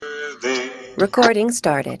Recording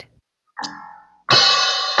started.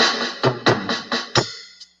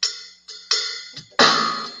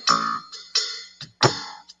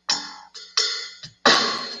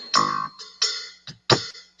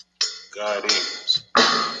 God is.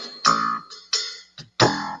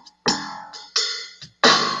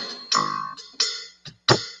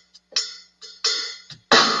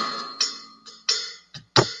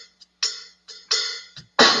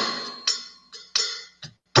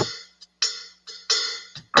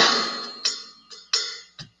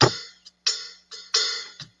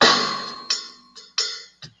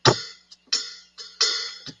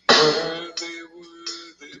 Worthy,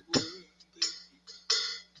 worthy, worthy.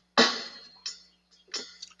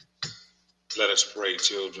 Let us pray,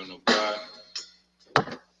 children of God.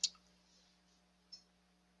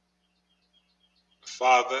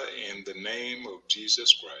 Father, in the name of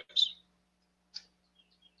Jesus Christ,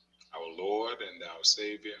 our Lord and our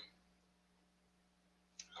Savior,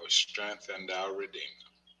 our strength and our Redeemer.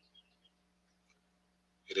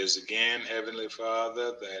 It is again, Heavenly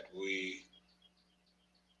Father, that we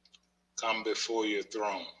come before your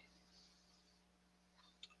throne,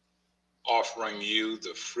 offering you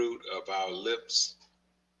the fruit of our lips,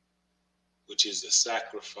 which is the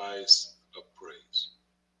sacrifice of praise.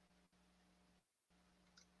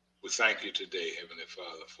 We thank you today, Heavenly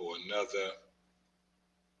Father, for another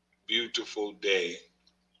beautiful day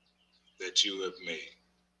that you have made.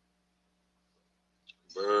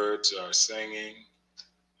 Birds are singing,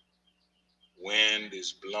 wind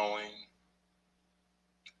is blowing,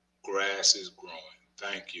 grass is growing.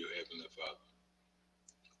 Thank you, Heavenly Father,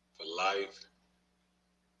 for life,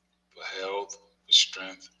 for health, for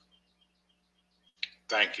strength.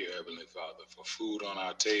 Thank you, Heavenly Father, for food on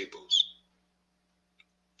our tables,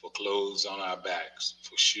 for clothes on our backs,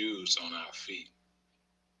 for shoes on our feet.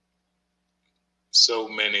 So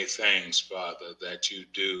many things, Father, that you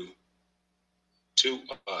do to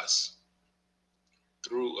us,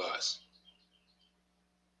 through us,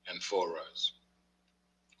 and for us.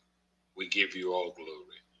 We give you all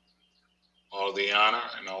glory, all the honor,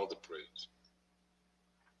 and all the praise.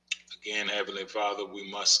 Again, Heavenly Father, we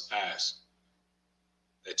must ask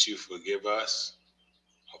that you forgive us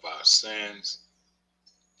of our sins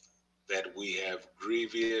that we have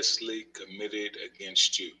grievously committed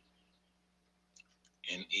against you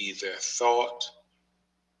in either thought,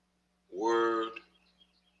 word,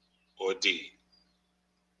 or deed.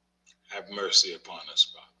 Have mercy upon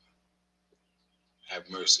us, Father. Have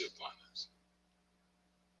mercy upon us.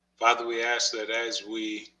 Father, we ask that as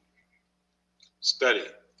we study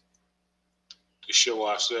to show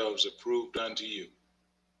ourselves approved unto you,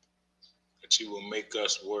 that you will make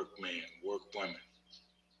us workmen, workwomen,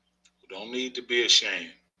 who don't need to be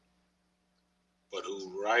ashamed, but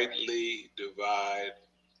who rightly divide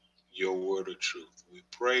your word of truth. We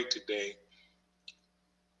pray today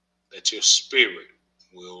that your spirit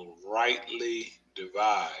will rightly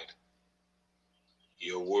divide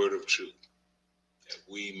your word of truth, that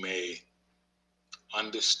we may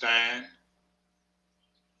understand,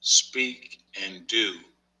 speak, and do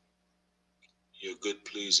your good,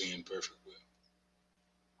 pleasing, and perfect will.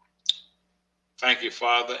 Thank you,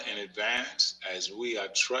 Father, in advance as we are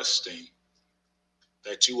trusting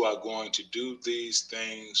that you are going to do these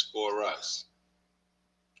things for us.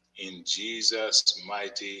 In Jesus'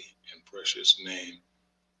 mighty and precious name,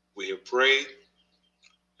 we have prayed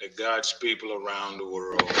that God's people around the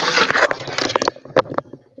world.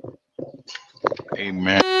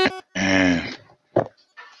 Amen. And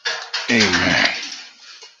amen.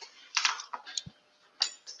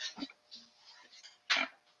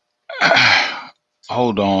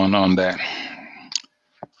 Hold on that.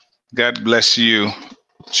 God bless you,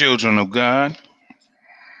 children of God.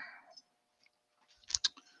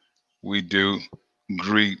 We do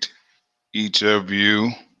greet each of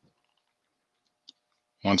you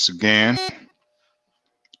once again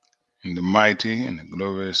in the mighty and the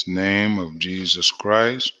glorious name of Jesus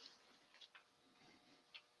Christ,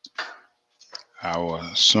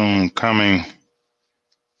 our soon coming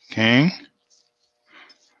King.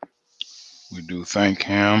 We do thank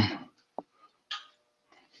him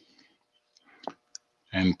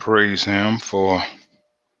and praise him for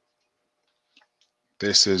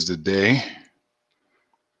this is the day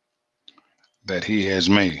that he has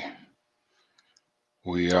made.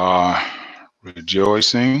 We are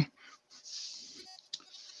rejoicing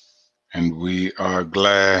and we are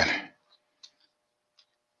glad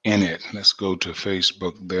in it. Let's go to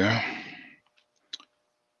Facebook there.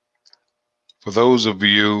 For those of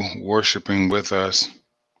you worshiping with us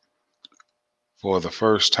for the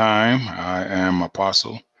first time, I am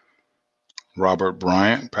Apostle Robert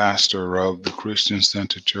Bryant, pastor of the Christian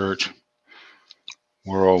Center Church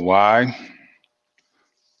Worldwide,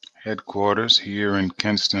 headquarters here in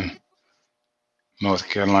Kinston, North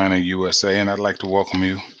Carolina, USA, and I'd like to welcome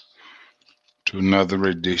you to another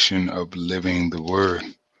edition of Living the Word,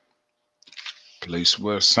 place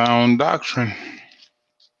where sound doctrine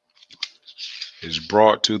is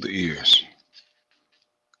brought to the ears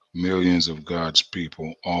of millions of God's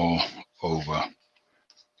people all over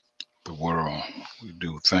the world. We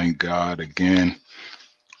do thank God again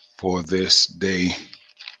for this day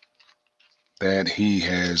that He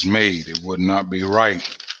has made. It would not be right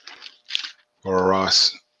for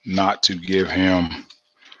us not to give Him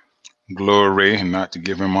glory and not to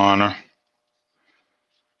give Him honor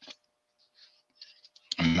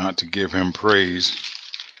and not to give Him praise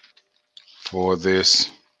for this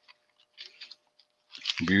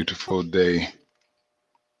beautiful day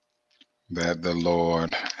that the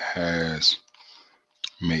Lord has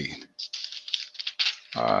made.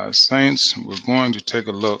 Saints, we're going to take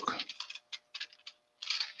a look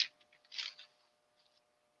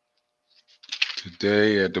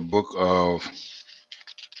today at the book of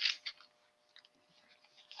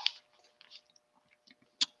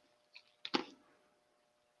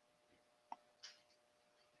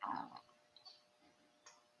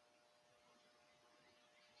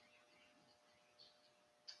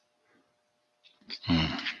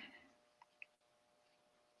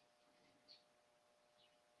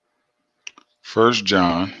First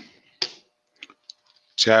John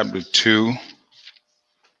chapter 2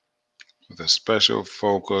 with a special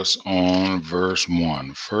focus on verse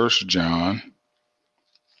 1. First John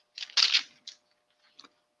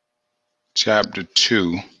chapter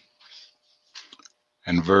 2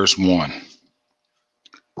 and verse 1.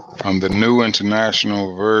 From the New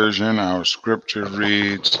International Version, our scripture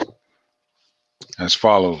reads as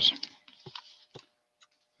follows.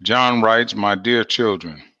 John writes, "My dear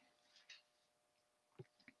children,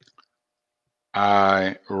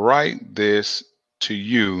 I write this to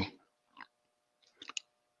you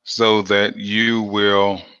so that you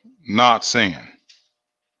will not sin.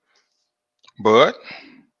 But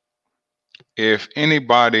if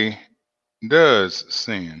anybody does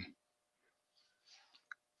sin,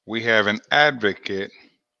 we have an advocate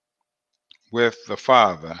with the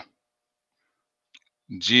Father,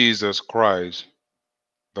 Jesus Christ,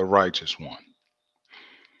 the righteous one."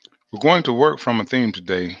 We're going to work from a theme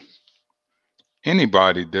today.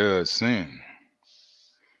 Anybody does sin.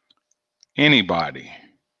 Anybody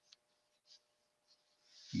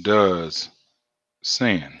does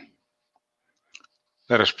sin.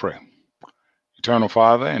 Let us pray. Eternal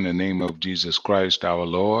Father, in the name of Jesus Christ, our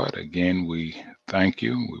Lord, again, we thank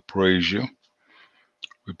you. We praise you.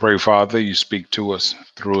 We pray, Father, you speak to us,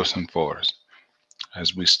 through us, and for us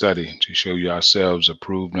as we study to show you ourselves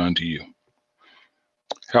approved unto you.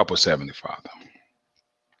 Help us, Heavenly Father,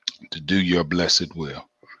 to do your blessed will.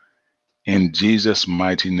 In Jesus'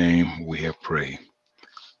 mighty name we have prayed.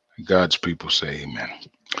 God's people say amen.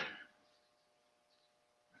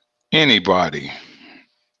 Anybody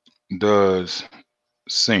does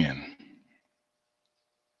sin.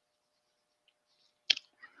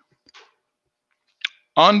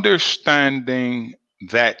 Understanding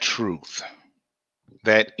that truth,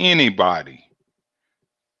 that anybody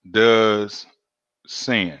does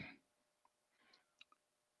sin,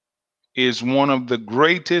 is one of the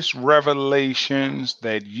greatest revelations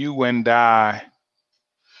that you and I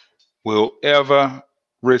will ever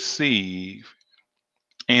receive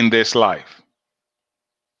in this life.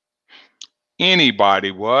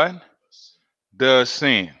 Anybody what? Does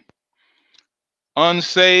sin.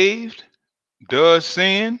 Unsaved does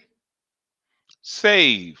sin.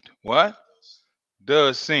 Saved what?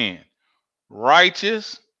 Does sin.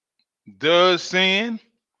 Righteous does sin.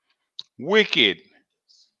 Wicked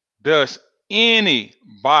does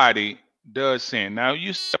anybody does sin. Now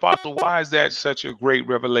you say, Apostle, why is that such a great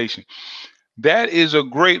revelation? That is a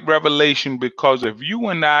great revelation because if you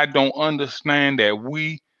and I don't understand that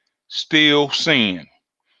we still sin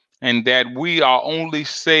and that we are only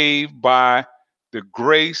saved by the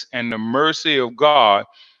grace and the mercy of God,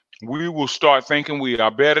 we will start thinking we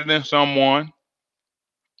are better than someone.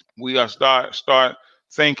 We are start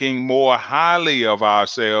thinking more highly of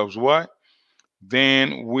ourselves, what?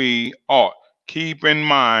 Than we ought. Keep in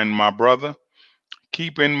mind, my brother,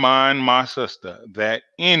 keep in mind, my sister, that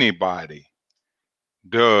anybody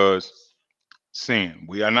does sin.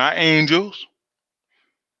 We are not angels.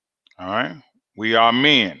 All right. We are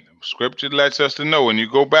men. Scripture lets us to know. And you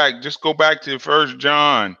go back, just go back to 1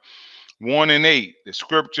 John 1 and 8, the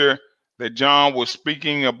scripture that John was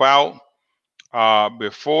speaking about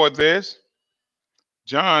before this.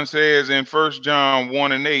 John says in 1 John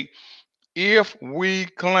 1 and 8, if we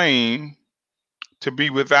claim to be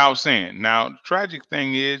without sin. Now, the tragic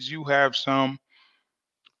thing is you have some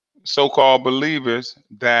so-called believers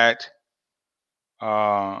that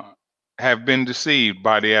uh, have been deceived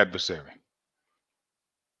by the adversary.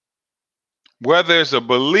 Whether it's a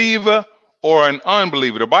believer or an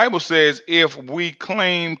unbeliever, the Bible says if we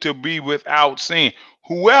claim to be without sin,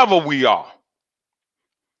 whoever we are.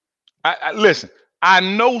 Listen, I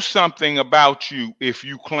know something about you if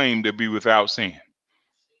you claim to be without sin.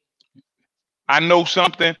 I know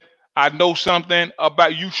something. I know something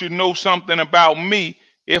about you. Should know something about me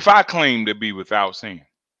if I claim to be without sin.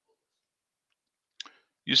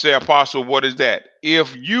 You say, Apostle, what is that?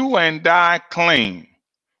 If you and I claim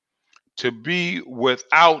to be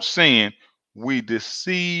without sin, we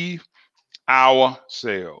deceive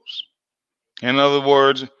ourselves. In other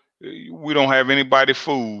words, we don't have anybody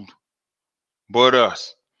fooled but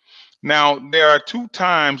us. Now, there are two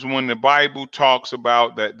times when the Bible talks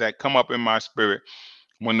about that come up in my spirit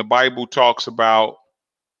when the Bible talks about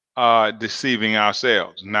deceiving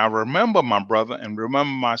ourselves. Now, remember, my brother, and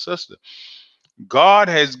remember, my sister, God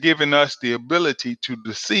has given us the ability to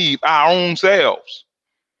deceive our own selves.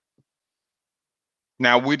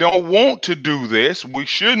 Now, we don't want to do this. We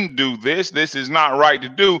shouldn't do this. This is not right to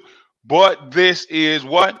do, but this is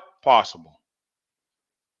what? Possible.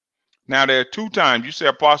 Now, there are two times. You say,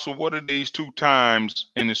 Apostle, what are these two times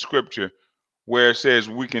in the scripture where it says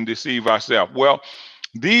we can deceive ourselves? Well,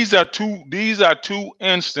 these are two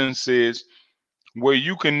instances where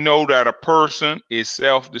you can know that a person is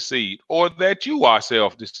self-deceived or that you are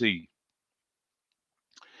self-deceived.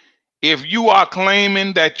 If you are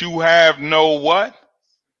claiming that you have no what?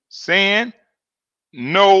 Sin,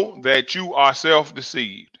 know that you are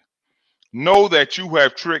self-deceived. Know that you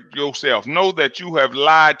have tricked yourself. Know that you have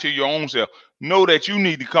lied to your own self. Know that you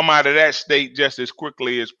need to come out of that state just as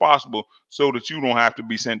quickly as possible so that you don't have to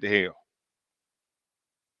be sent to hell.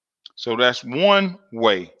 So that's one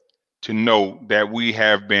way to know that we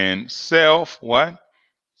have been what?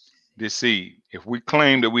 Deceived. If we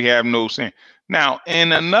claim that we have no sin. Now,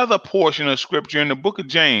 in another portion of scripture in the book of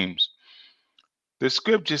James, the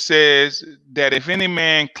scripture says that if any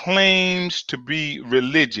man claims to be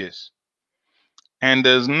religious and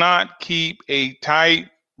does not keep a tight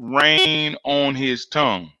rein on his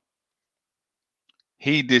tongue,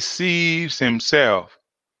 he deceives himself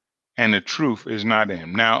and the truth is not in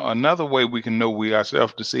him. Now, another way we can know we are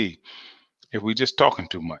self-deceived, if we're just talking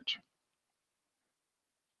too much.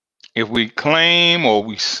 If we claim or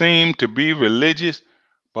we seem to be religious,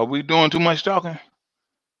 but we're doing too much talking,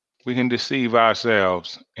 we can deceive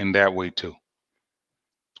ourselves in that way too.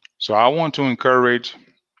 So I want to encourage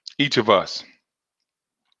each of us.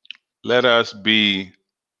 Let us be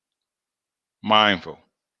mindful.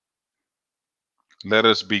 Let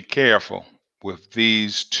us be careful with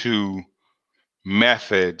these two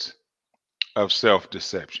methods of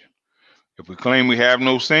self-deception. If we claim we have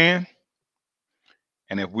no sin,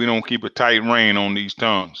 and if we don't keep a tight rein on these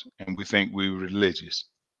tongues and we think we're religious,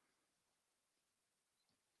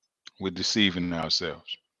 we're deceiving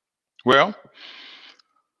ourselves. Well,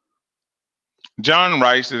 John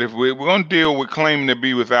writes that if we're going to deal with claiming to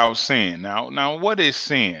be without sin. Now, what is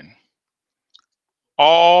sin?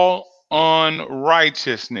 All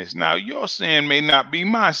unrighteousness. Now, your sin may not be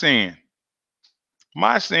my sin.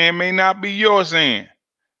 My sin may not be your sin.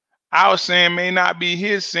 Our sin may not be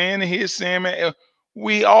his sin, and his sin may.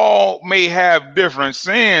 We all may have different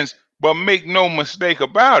sins, but make no mistake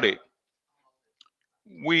about it.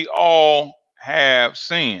 We all have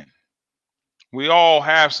sin. We all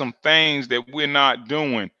have some things that we're not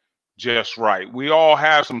doing just right. We all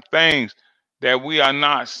have some things that we are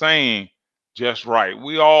not saying just right.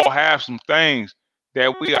 We all have some things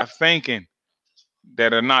that we are thinking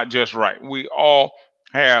that are not just right. We all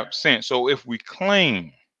have sin. So if we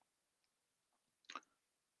claim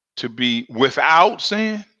to be without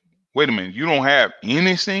sin, wait a minute, you don't have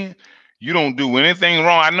any sin? You don't do anything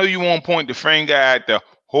wrong? I know you won't point the finger at the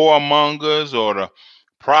whoremongers or the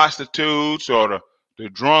prostitutes or the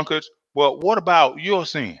drunkards, but what about your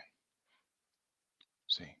sin?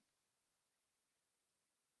 See,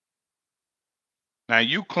 now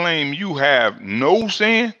you claim you have no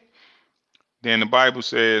sin, then the Bible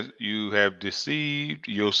says you have deceived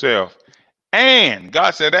yourself. And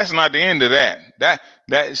God said that's not the end of that.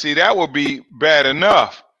 That would be bad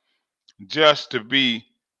enough just to be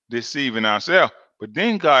deceiving ourselves. But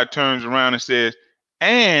then God turns around and says,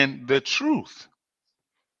 and the truth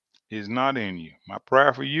is not in you. My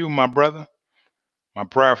prayer for you, my brother, my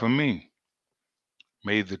prayer for me,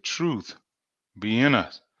 may the truth be in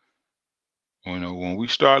us. When we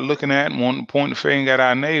start looking at and wanting to point the finger at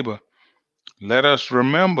our neighbor, let us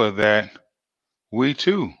remember that we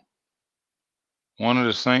too. One of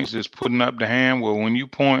the saints is putting up the hand. Well, when you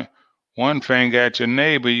point one finger at your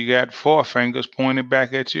neighbor, you got 4 fingers pointed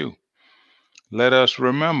back at you. Let us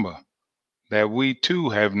remember that we too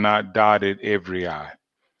have not dotted every I,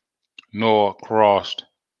 nor crossed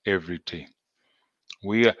every T.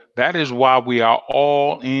 That is why we are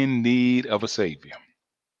all in need of a Savior.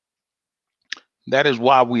 That is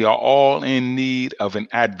why we are all in need of an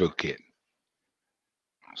advocate.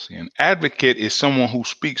 See, an advocate is someone who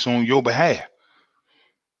speaks on your behalf.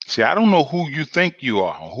 See, I don't know who you think you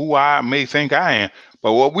are or who I may think I am,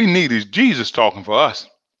 but what we need is Jesus talking for us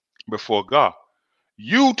before God.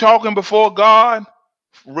 You talking before God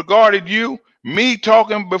regarding you, me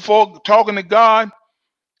talking to God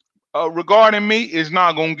regarding me is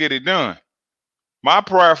not going to get it done. My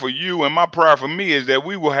prayer for you and my prayer for me is that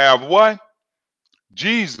we will have what?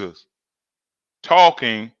 Jesus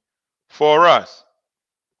talking for us.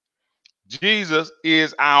 Jesus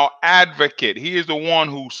is our advocate. He is the one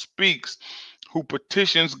who speaks, who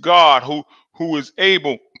petitions God, who is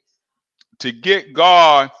able to get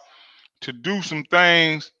God to do some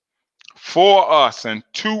things for us and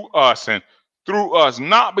to us and through us,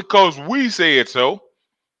 not because we said so,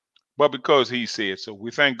 but because he said so.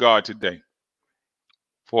 We thank God today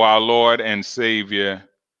for our Lord and Savior,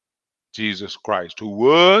 Jesus Christ, who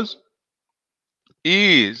was,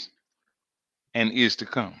 is, and is to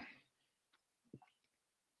come.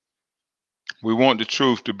 We want the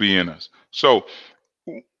truth to be in us. So,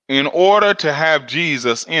 in order to have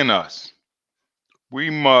Jesus in us,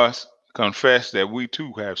 we must confess that we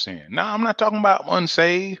too have sinned. Now, I'm not talking about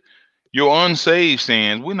unsaved, your unsaved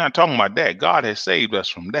sins. We're not talking about that. God has saved us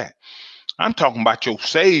from that. I'm talking about your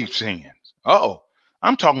saved sins.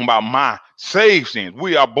 I'm talking about my saved sins.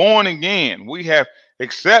 We are born again. We have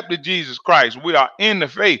accepted Jesus Christ. We are in the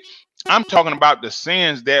faith. I'm talking about the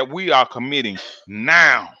sins that we are committing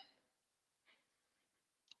now.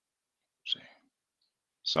 See,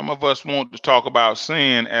 some of us want to talk about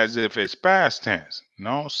sin as if it's past tense.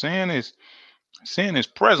 No, sin is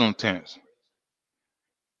present tense.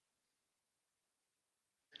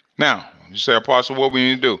 Now, you say, Apostle, what we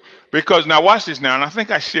need to do? Because now watch this now, and I think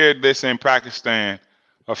I shared this in Pakistan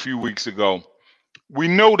a few weeks ago. We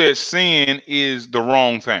know that sin is the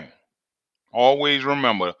wrong thing. Always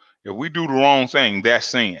remember, if we do the wrong thing, that's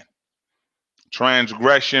sin.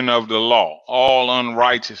 Transgression of the law. All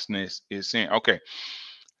unrighteousness is sin. Okay.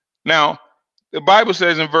 Now, the Bible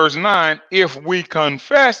says in verse 9, if we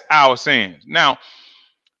confess our sins. Now,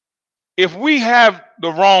 if we have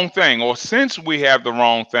the wrong thing, or since we have the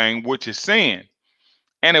wrong thing, which is sin,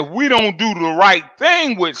 and if we don't do the right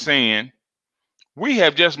thing with sin, we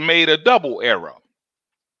have just made a double error.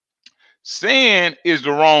 Sin is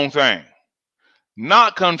the wrong thing.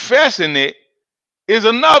 Not confessing it is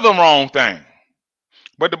another wrong thing.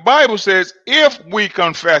 But the Bible says if we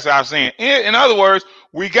confess our sin, in other words,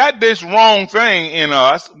 we got this wrong thing in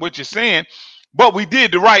us, which is sin, but we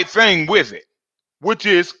did the right thing with it, which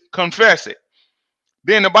is confess it.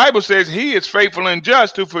 Then the Bible says he is faithful and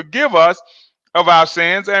just to forgive us of our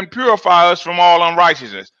sins and purify us from all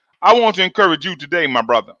unrighteousness. I want to encourage you today, my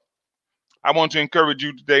brother. I want to encourage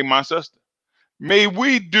you today, my sister. May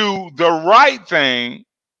we do the right thing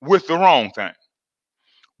with the wrong thing.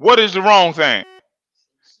 What is the wrong thing?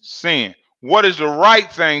 Sin. What is the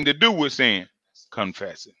right thing to do with sin?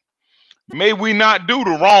 Confess it. May we not do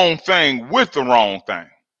the wrong thing with the wrong thing.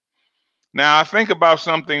 Now, I think about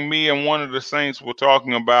something me and one of the saints were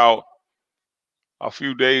talking about a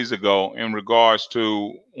few days ago in regards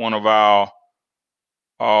to one of our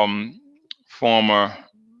former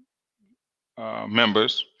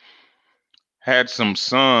members had some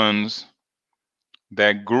sons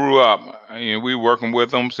that grew up. We working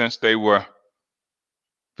with them since they were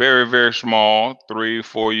very, very small, 3,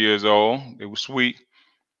 4 years old. They were sweet,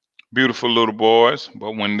 beautiful little boys.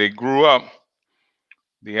 But when they grew up,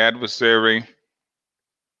 the adversary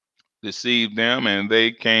deceived them, and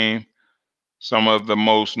they became some of the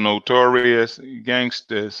most notorious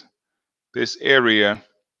gangsters this area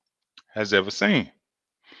has ever seen.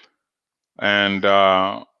 And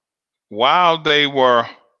while they were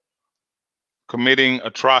committing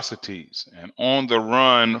atrocities and on the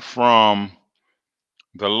run from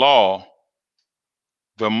the law,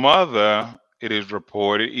 the mother, it is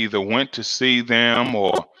reported, either went to see them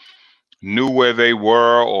or knew where they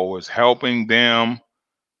were or was helping them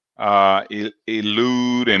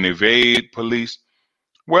elude and evade police.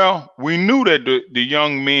 Well, we knew that the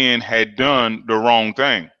young men had done the wrong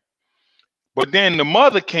thing. But then the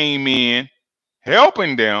mother came in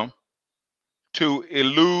helping them, to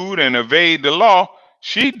elude and evade the law,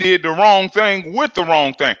 she did the wrong thing with the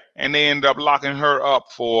wrong thing, and they end up locking her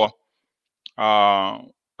up for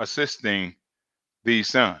assisting these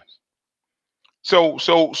sons.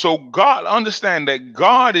 So God, understand that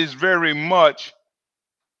God is very much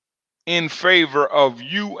in favor of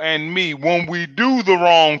you and me when we do the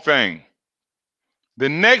wrong thing. The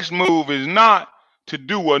next move is not to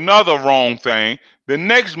do another wrong thing. The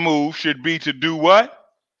next move should be to do what?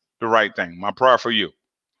 The right thing. My prayer for you,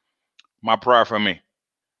 my prayer for me,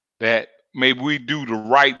 that maybe we do the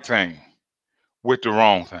right thing with the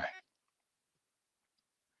wrong thing.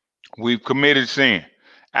 We've committed sin.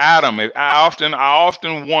 Adam, I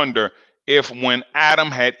often wonder if when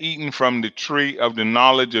Adam had eaten from the tree of the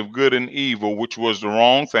knowledge of good and evil, which was the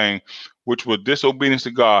wrong thing, which was disobedience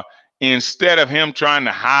to God, instead of him trying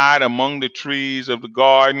to hide among the trees of the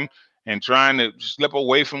garden and trying to slip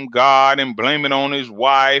away from God and blame it on his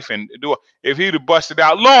wife and do it, if he'd have busted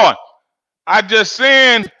out, Lord, I just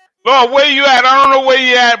sinned. Lord, where you at? I don't know where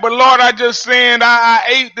you at, but Lord, I just sinned. I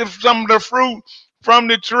ate some of the fruit from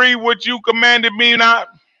the tree which you commanded me not.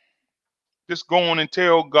 Just go on and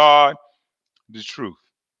tell God the truth.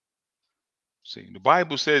 See, the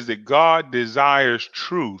Bible says that God desires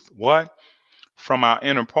truth. What? From our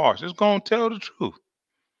inner parts. Just go and tell the truth.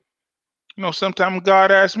 You know, sometimes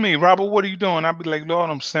God asks me, Robert, what are you doing? I'll be like, Lord,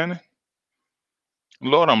 I'm sinning.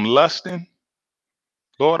 Lord, I'm lusting.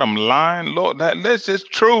 Lord, I'm lying. Lord, that's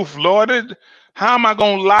just truth, Lord. How am I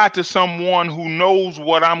going to lie to someone who knows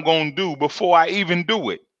what I'm going to do before I even do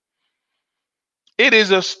it? It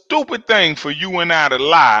is a stupid thing for you and I to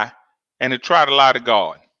lie and to try to lie to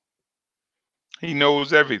God. He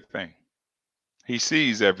knows everything. He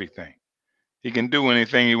sees everything. He can do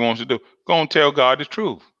anything he wants to do. Go and tell God the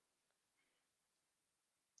truth.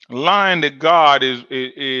 Lying to God is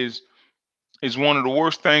one of the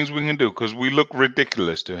worst things we can do because we look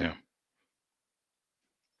ridiculous to him.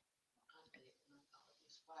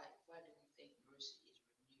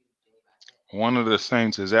 One of the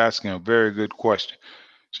saints is asking a very good question.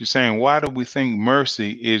 She's saying, why do we think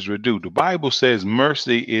mercy is renewed? The Bible says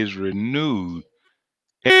mercy is renewed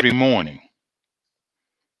every morning.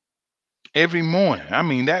 Every morning. I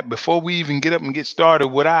mean, that before we even get up and get started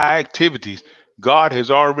with our activities, God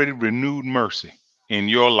has already renewed mercy in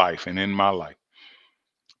your life and in my life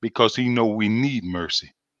because he knows we need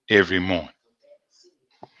mercy every morning.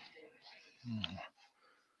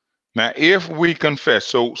 Now, if we confess,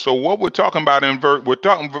 so what we're talking about in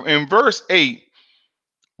verse 8,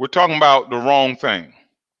 we're talking about the wrong thing,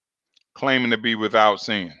 claiming to be without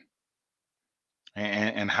sin,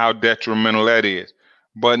 and how detrimental that is.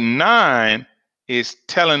 But 9 is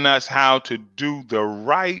telling us how to do the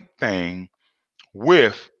right thing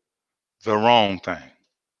with the wrong thing.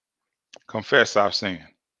 Confess our sin.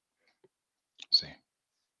 See,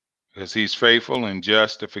 because he's faithful and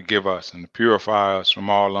just to forgive us and to purify us from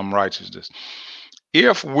all unrighteousness.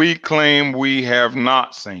 If we claim we have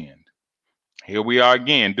not sinned, here we are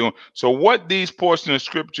again doing. So what these portions of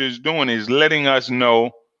scripture is doing is letting us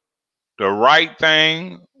know the right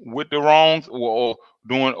thing with the wrong, or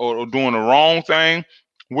doing the wrong thing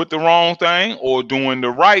with the wrong thing, or doing the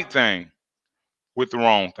right thing with the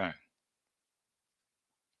wrong thing.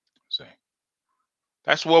 See,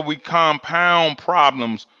 that's where we compound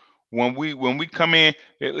problems when we come in.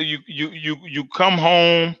 You come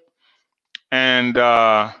home and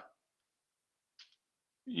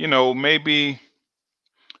maybe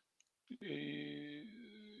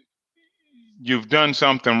you've done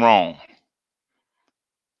something wrong.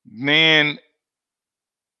 Then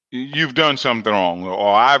you've done something wrong,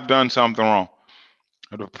 or I've done something wrong.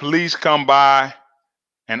 The police come by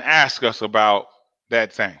and ask us about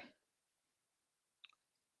that thing.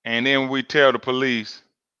 And then we tell the police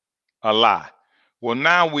a lie. Well,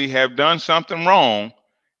 now we have done something wrong,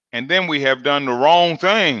 and then we have done the wrong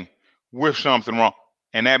thing with something wrong.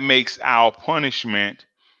 And that makes our punishment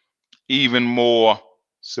even more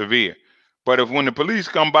severe. But if when the police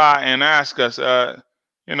come by and ask us,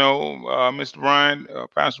 Mr. Brian,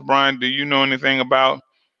 Pastor Brian, do you know anything about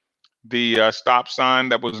the stop sign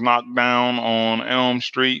that was knocked down on Elm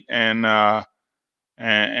Street and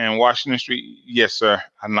Washington Street? Yes, sir.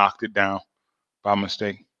 I knocked it down by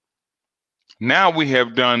mistake. Now we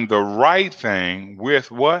have done the right thing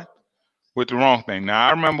with what? With the wrong thing. Now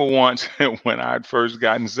I remember once when I had first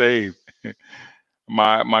gotten saved,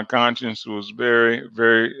 my conscience was very,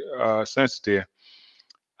 very sensitive.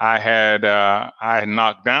 I had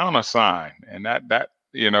knocked down a sign, and that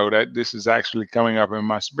this is actually coming up in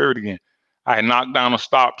my spirit again. I had knocked down a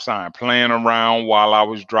stop sign, playing around while I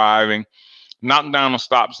was driving, knocked down a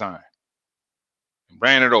stop sign,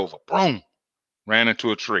 ran it over, boom. ran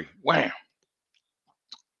into a tree. Wham!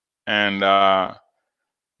 And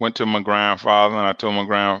went to my grandfather, and I told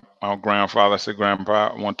my grandfather, I said,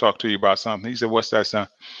 Grandpa, I want to talk to you about something. He said, what's that, son?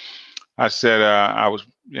 I said, I was,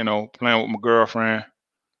 playing with my girlfriend,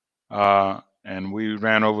 and we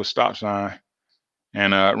ran over a stop sign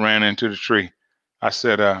and ran into the tree. I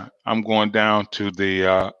said, I'm going down to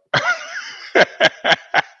the,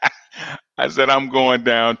 I said, I'm going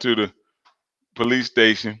down to the police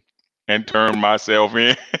station and turn myself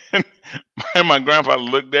in. And my grandfather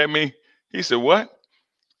looked at me. He said, what?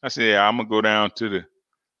 I said, yeah, I'm going to go down to the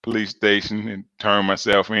police station and turn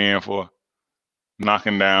myself in for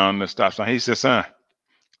knocking down the stop sign. He said, son.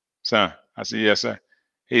 I said, yes, sir.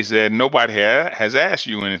 He said, nobody has asked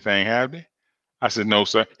you anything, have they? I said, no,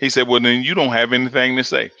 sir. He said, well, then you don't have anything to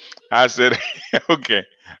say. I said, okay.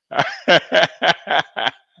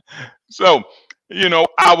 So,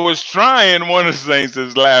 I was trying, one of the saints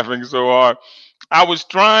is laughing so hard. I was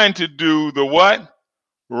trying to do the what?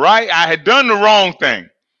 Right? I had done the wrong thing,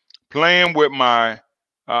 playing with my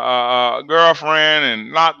girlfriend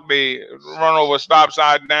and run over a stop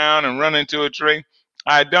sign down and run into a tree.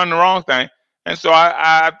 I had done the wrong thing. And so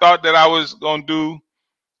I thought that I was going to do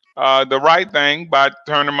the right thing by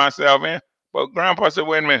turning myself in. But Grandpa said,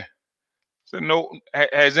 wait a minute. I said, no,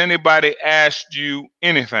 has anybody asked you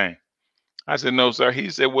anything? I said, no, sir. He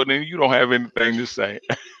said, well, then you don't have anything to say.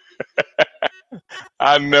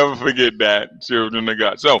 I'll never forget that, children of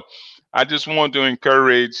God. So I just want to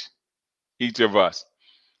encourage each of us.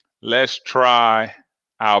 Let's try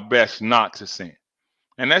our best not to sin.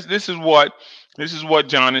 And this is what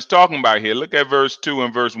John is talking about here. Look at verse 2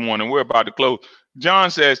 and verse 1, and we're about to close.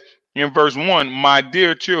 John says in verse 1, my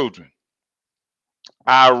dear children,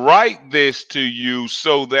 I write this to you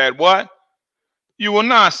so that what? You will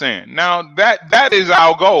not sin. Now that is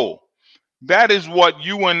our goal. That is what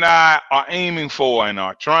you and I are aiming for and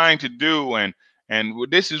are trying to do. And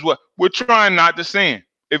this is what we're trying not to sin.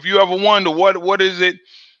 If you ever wonder what is it,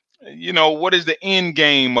 what is the end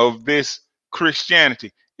game of this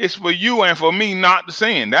Christianity? It's for you and for me not to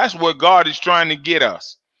sin. That's what God is trying to get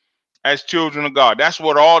us as children of God. That's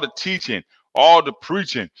what all the teaching, all the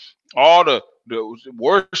preaching, all the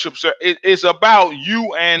worship, it's about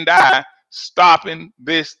you and I stopping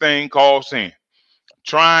this thing called sin.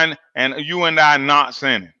 Trying, and you and I not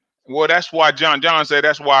sinning. Well, that's why John said,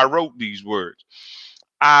 that's why I wrote these words.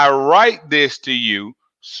 I write this to you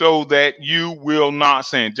so that you will not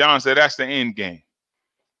sin. John said that's the end game.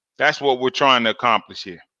 That's what we're trying to accomplish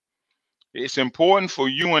here. It's important for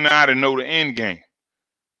you and I to know the end game.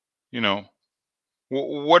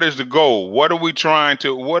 What is the goal? What are we trying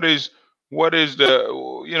to, what is the,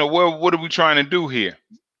 what are we trying to do here?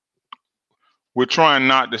 We're trying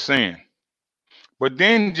not to sin. But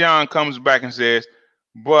then John comes back and says,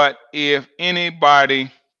 but if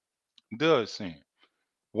anybody does sin.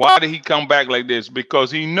 Why did he come back like this?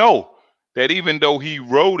 Because he know that even though he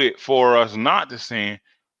wrote it for us not to sin,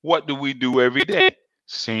 what do we do every day?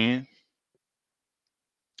 Sin.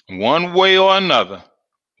 One way or another,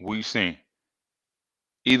 we sin.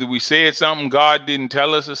 Either we said something God didn't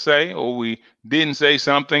tell us to say, or we didn't say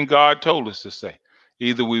something God told us to say.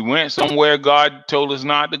 Either we went somewhere God told us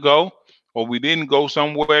not to go, or we didn't go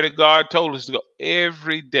somewhere that God told us to go.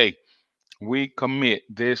 Every day we commit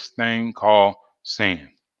this thing called sin.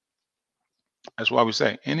 That's why we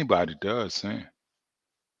say anybody does sin.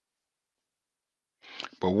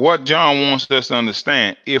 But what John wants us to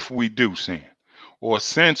understand, if we do sin, or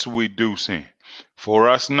since we do sin, for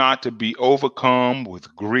us not to be overcome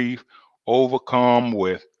with grief, overcome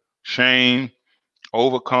with shame,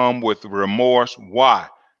 overcome with remorse. Why?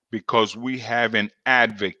 Because we have an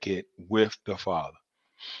advocate with the Father.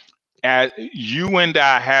 As you and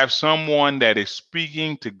I have someone that is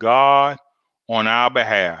speaking to God on our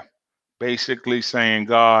behalf, basically saying,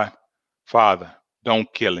 God, Father,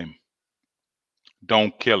 don't kill him.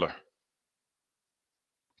 Don't kill her.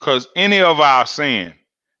 Because any of our sin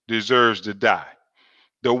deserves to die.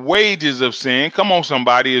 The wages of sin, come on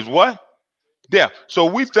somebody, is what? Death. So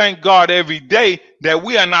we thank God every day that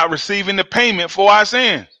we are not receiving the payment for our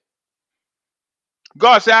sins.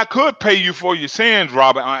 God said, I could pay you for your sins,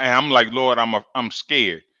 Robert. And I'm like, Lord, I'm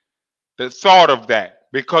scared. The thought of that,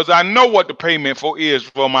 because I know what the payment is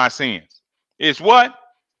for my sins. It's what?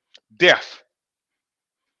 Death.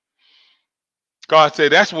 God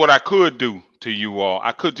said, that's what I could do to you all.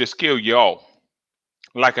 I could just kill you all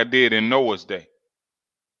like I did in Noah's day.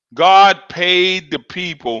 God paid the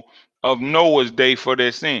people of Noah's day for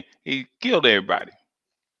their sin. He killed everybody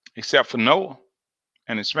except for Noah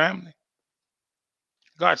and his family.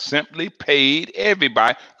 God simply paid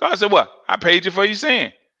everybody. God said, what? I paid you for your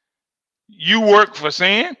sin. You work for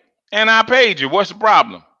sin, and I paid you. What's the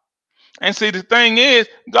problem? And see, the thing is,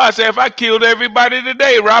 God said, if I killed everybody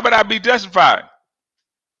today, Robert, I'd be justified.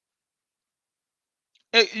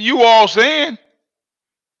 You all sin.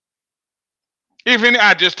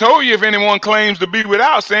 I just told you, if anyone claims to be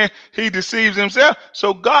without sin, he deceives himself.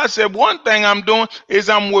 So God said, one thing I'm doing is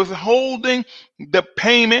I'm withholding the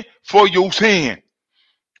payment for your sin.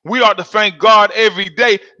 We ought to thank God every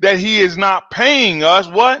day that he is not paying us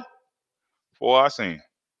what? For our sin.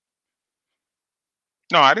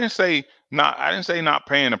 No, I didn't say not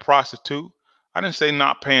paying the prostitute. I didn't say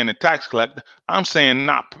not paying the tax collector. I'm saying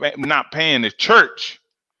not paying the church.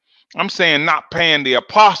 I'm saying not paying the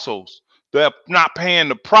apostles, not paying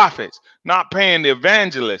the prophets, not paying the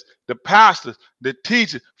evangelists, the pastors, the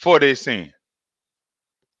teachers for their sin.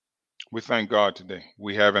 We thank God today.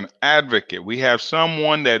 We have an advocate. We have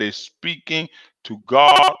someone that is speaking to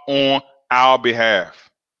God on our behalf.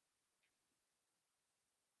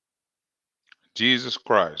 Jesus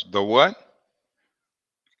Christ. The what?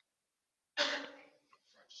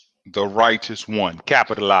 The righteous one.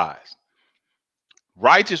 Capitalized.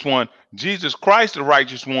 Righteous one. Jesus Christ, the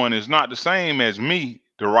righteous one, is not the same as me,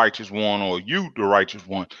 the righteous one, or you, the righteous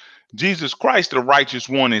one. Jesus Christ, the righteous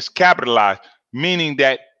one, is capitalized, meaning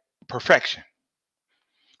that perfection.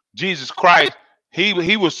 Jesus Christ,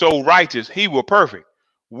 he was so righteous, he was perfect.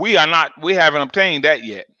 We haven't obtained that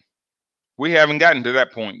yet. We haven't gotten to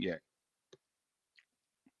that point yet.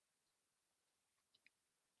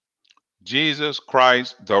 Jesus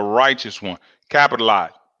Christ, the righteous one,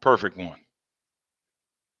 capitalized, perfect one.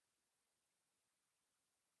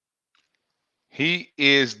 He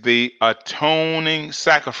is the atoning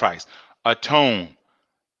sacrifice. Atone,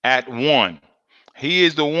 at one. He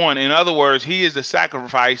is the one. In other words, he is the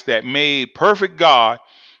sacrifice that made perfect God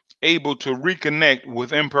able to reconnect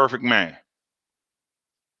with imperfect man.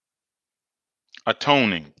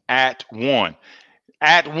 Atoning, at one.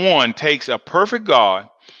 At one takes a perfect God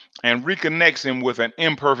and reconnects him with an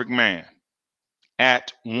imperfect man.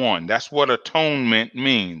 At one. That's what atonement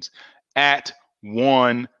means. At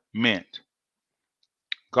one meant.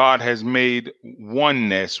 God has made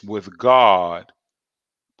oneness with God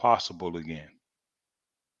possible again.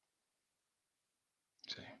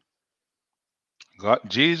 See? God,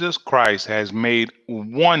 Jesus Christ has made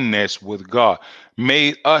oneness with God,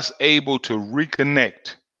 made us able to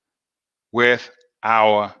reconnect with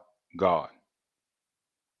our God.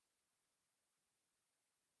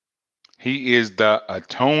 He is the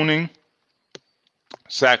atoning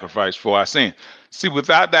sacrifice for our sin. See,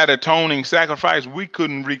 without that atoning sacrifice, we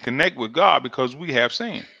couldn't reconnect with God because we have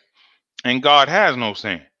sin. And God has no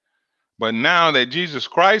sin. But now that Jesus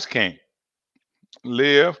Christ came,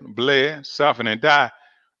 lived, bled, suffered, and died,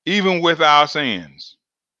 even with our sins,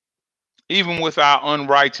 even with our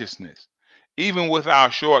unrighteousness, even with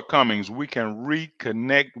our shortcomings, we can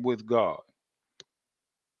reconnect with God,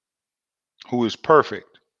 who is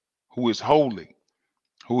perfect, who is holy,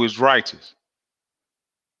 who is righteous.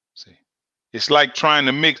 See, it's like trying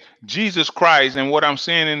to mix Jesus Christ and what I'm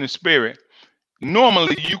saying in the spirit.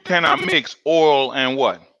 Normally, you cannot mix oil and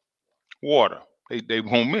what? Water. They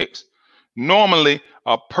won't mix. Normally,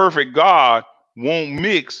 a perfect God won't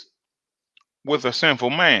mix with a sinful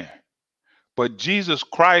man. But Jesus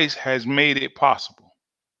Christ has made it possible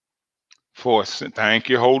for, thank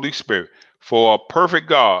you, Holy Spirit, for a perfect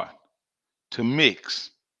God to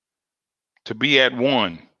mix, to be at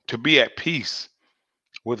one, to be at peace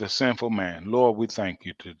with a sinful man. Lord, we thank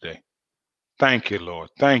you today. Thank you, Lord.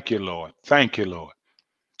 Thank you, Lord. Thank you, Lord.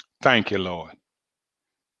 Thank you, Lord.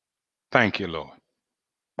 Thank you, Lord.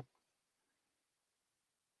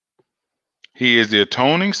 He is the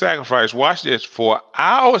atoning sacrifice, watch this, for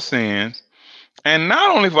our sins, and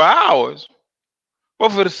not only for ours,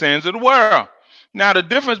 but for the sins of the world. Now, the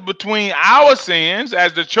difference between our sins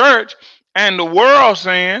as the church and the world's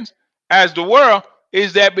sins as the world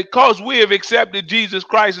is that because we have accepted Jesus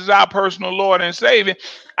Christ as our personal Lord and Savior,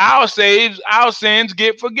 our sins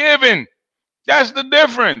get forgiven. That's the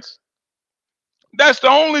difference. That's the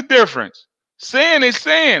only difference. Sin is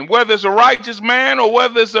sin, whether it's a righteous man or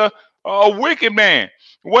whether it's a wicked man,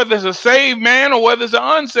 whether it's a saved man or whether it's an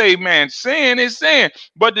unsaved man. Sin is sin.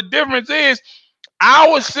 But the difference is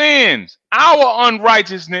our sins, our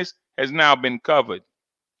unrighteousness has now been covered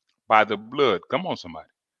by the blood. Come on, somebody,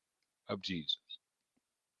 of Jesus.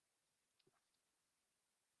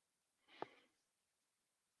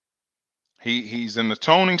 He's an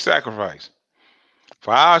atoning sacrifice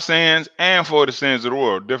for our sins and for the sins of the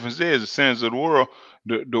world. The difference is the sins of the world,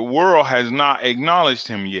 the world has not acknowledged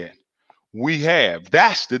him yet. We have.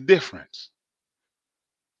 That's the difference.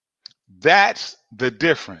 That's the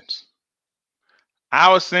difference.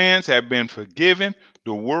 Our sins have been forgiven.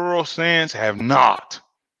 The world's sins have not.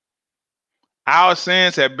 Our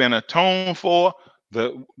sins have been atoned for.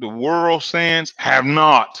 The world's sins have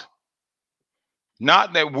not.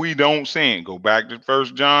 Not that we don't sin. Go back to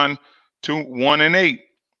 1 John 2:1-8.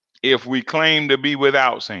 If we claim to be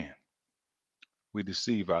without sin, we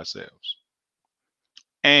deceive ourselves,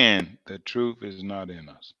 and the truth is not in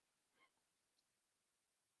us.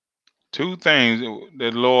 Two things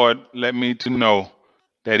the Lord let me to know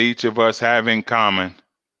that each of us have in common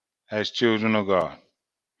as children of God.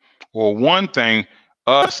 Or one thing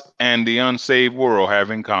us and the unsaved world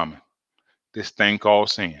have in common. This thing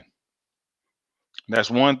called sin.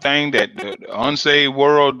 That's one thing that the unsaved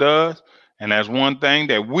world does, and that's one thing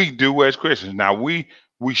that we do as Christians. Now we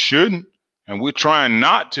shouldn't, and we're trying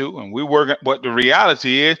not to, and we're working, but the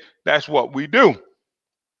reality is that's what we do.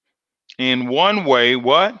 In one way,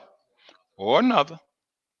 what? Or another.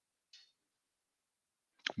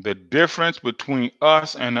 The difference between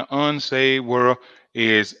us and the unsaved world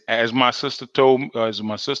is, as my sister told me,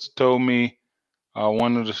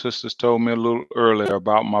 one of the sisters told me a little earlier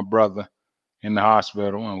about my brother in the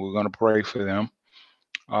hospital, and we're going to pray for them,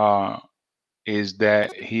 is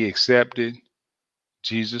that he accepted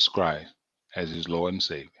Jesus Christ as his Lord and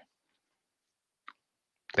Savior.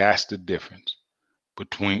 That's the difference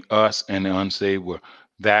between us and the unsaved world.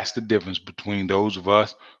 That's the difference between those of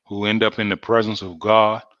us who end up in the presence of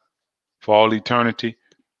God for all eternity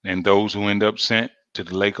and those who end up sent to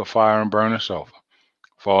the lake of fire and burning sulfur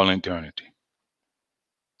for all eternity.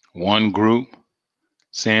 One group,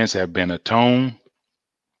 sins have been atoned,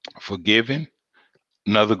 forgiven.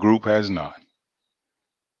 Another group has not.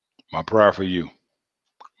 My prayer for you,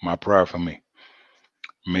 my prayer for me,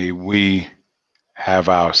 may we have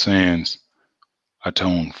our sins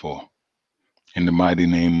atoned for in the mighty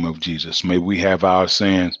name of Jesus. May we have our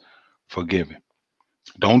sins forgiven.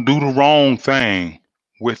 Don't do the wrong thing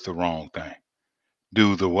with the wrong thing.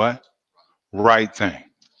 Do the what? Right thing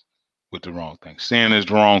with the wrong thing. Sin is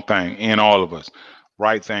the wrong thing in all of us.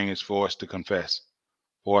 Right thing is for us to confess,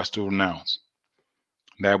 for us to renounce.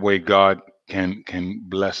 That way God can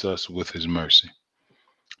bless us with his mercy.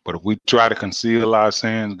 But if we try to conceal our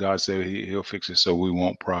sins, God said he'll fix it so we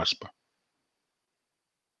won't prosper.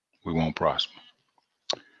 We won't prosper.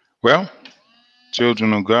 Well,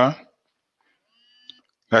 children of God,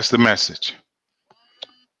 that's the message.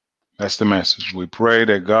 That's the message. We pray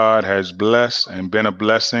that God has blessed and been a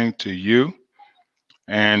blessing to you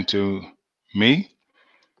and to me,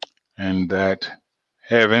 and that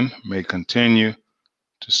heaven may continue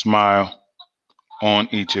to smile on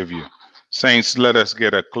each of you. Saints, let us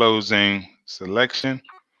get a closing selection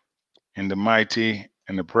in the mighty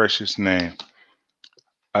and the precious name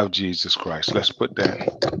of Jesus Christ. Let's put that.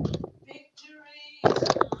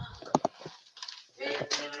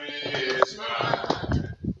 Victory is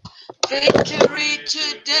mine. Victory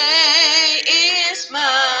today is mine.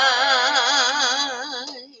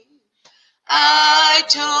 I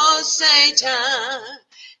told Satan,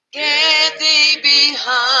 get thee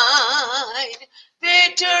behind.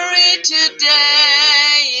 Victory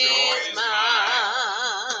today is mine.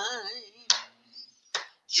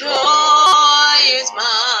 Joy is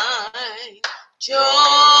mine.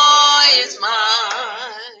 Joy is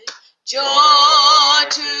mine. Joy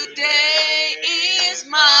today is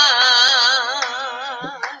mine.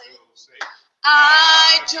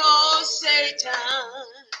 I told Satan,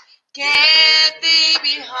 get thee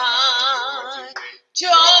behind.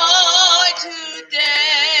 Joy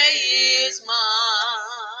today is mine.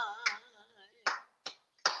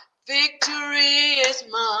 Victory is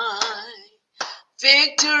mine.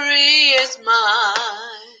 Victory is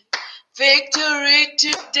mine. Victory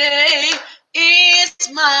today is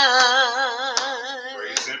mine.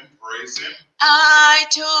 Praise him, praise him. I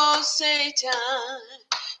told Satan,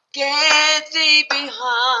 get thee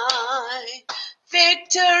behind.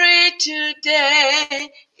 Victory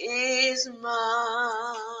today is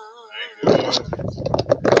mine.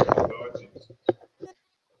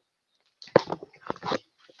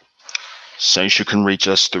 Saints, you can reach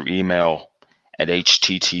us through email at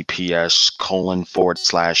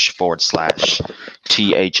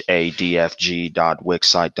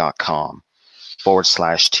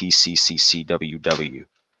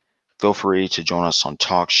Feel free to join us on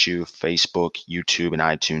TalkShoe, Facebook, YouTube, and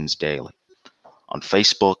iTunes daily. On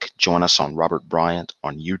Facebook, join us on Robert Bryant.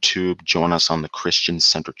 On YouTube, join us on the Christian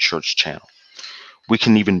Center Church channel. We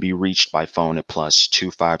can even be reached by phone at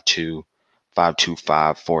 +252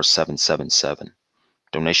 525 4777.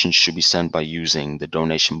 Donations should be sent by using the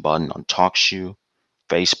donation button on TalkShoe,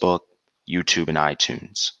 Facebook, YouTube, and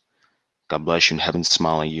iTunes. God bless you and heaven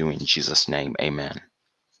smile on you in Jesus' name. Amen.